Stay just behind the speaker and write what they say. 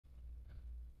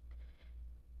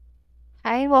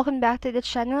Hi, and welcome back to the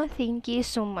channel. Thank you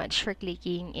so much for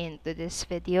clicking into this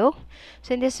video.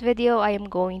 So in this video, I am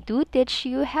going to teach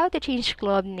you how to change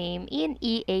club name in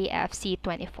EAFC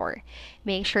 24.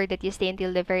 Make sure that you stay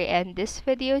until the very end of this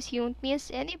video so you won't miss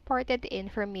any important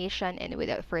information. And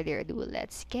without further ado,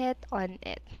 let's get on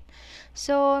it.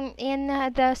 So in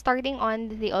the starting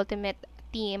on the Ultimate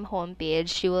Team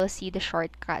homepage, you will see the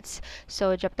shortcuts.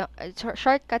 So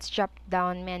shortcuts drop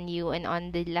down menu and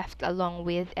on the left along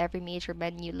with every major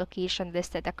menu location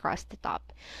listed across the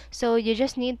top. So you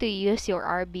just need to use your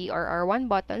RB or R1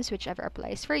 buttons, whichever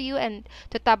applies for you, and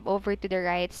to tab over to the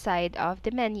right side of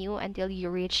the menu until you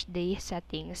reach the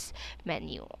settings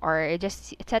menu, or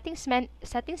just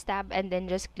settings tab, and then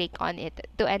just click on it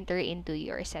to enter into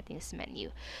your settings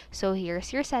menu. So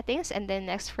here's your settings, and then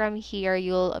next from here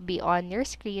you'll be on your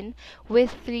screen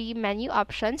with three menu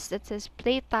options that says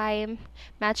playtime,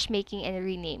 matchmaking, and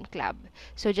rename club.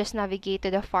 So just navigate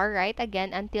to the far right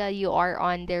again until you are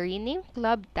on the rename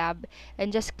club tab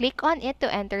and just click on it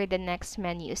to enter the next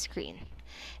menu screen.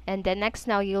 And then next,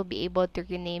 now you'll be able to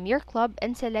rename your club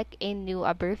and select a new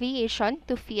abbreviation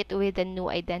to fit with the new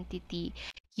identity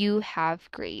you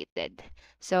have created.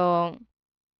 So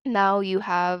now you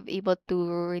have able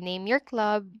to rename your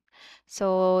club.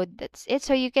 So that's it.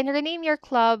 So you can rename your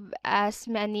club as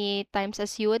many times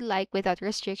as you would like without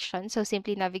restriction. So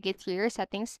simply navigate through your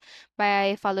settings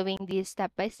by following the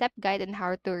step-by-step guide on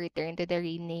how to return to the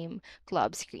rename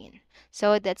club screen.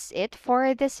 So that's it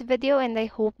for this video, and I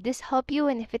hope this helped you,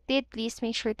 and if it did, please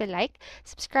make sure to like,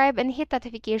 subscribe, and hit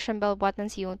notification bell button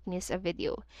so you won't miss a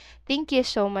video. Thank you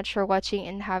so much for watching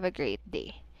and have a great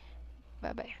day.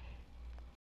 Bye bye.